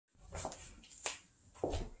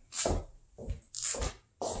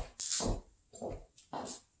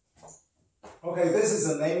Okay, this is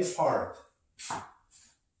the main part.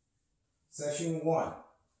 Section 1.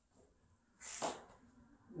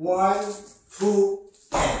 1, 2,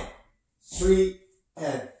 and 3,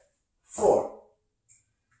 and 4,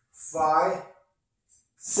 5,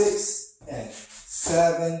 6, and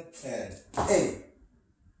 7, and 8.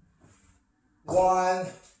 1,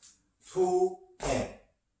 2, and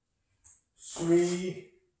 3,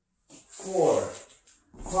 4,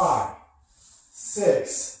 5,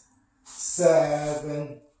 6,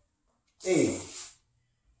 7, 8.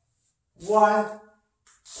 1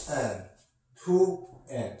 and 2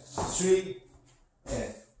 and 3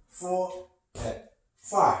 and 4 and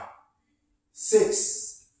 5,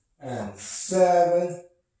 6 and 7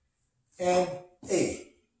 and 8.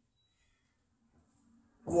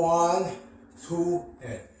 1, 2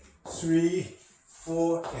 and 3,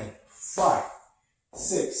 4 and 5,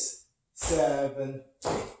 6, 7,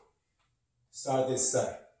 8. Start this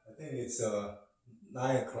side. I think it's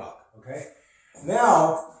 9 o'clock. Okay.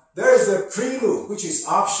 Now there is a prelude which is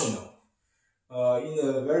optional. In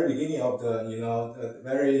the very beginning of the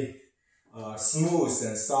very smooth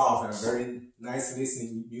and soft and very nice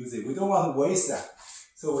listening music, we don't want to waste that.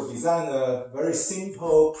 So we designed a very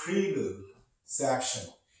simple prelude section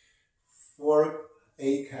for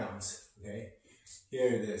 8 counts. Okay,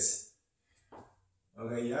 here it is.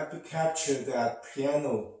 Okay, you have to capture that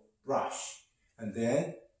piano brush, and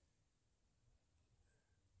then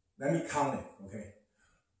let me count it. Okay,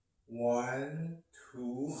 1,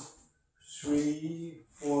 2, 3,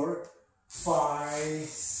 4, 5,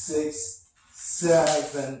 6,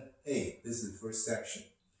 7, 8. This is the first section.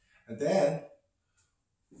 And then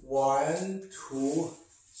 1, 2,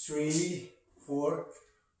 3, 4,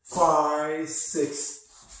 5, 6,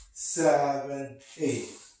 7, 8.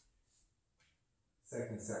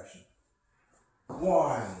 Second section.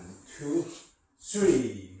 1, 2,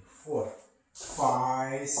 3, 4,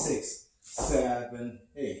 5, 6, 7,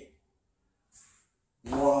 8.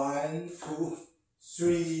 1, 2,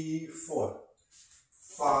 3, 4,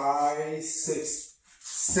 5, 6,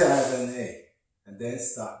 7, 8. And then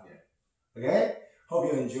stop here. Okay?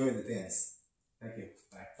 Hope you enjoy the dance. Thank you.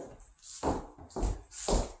 Bye.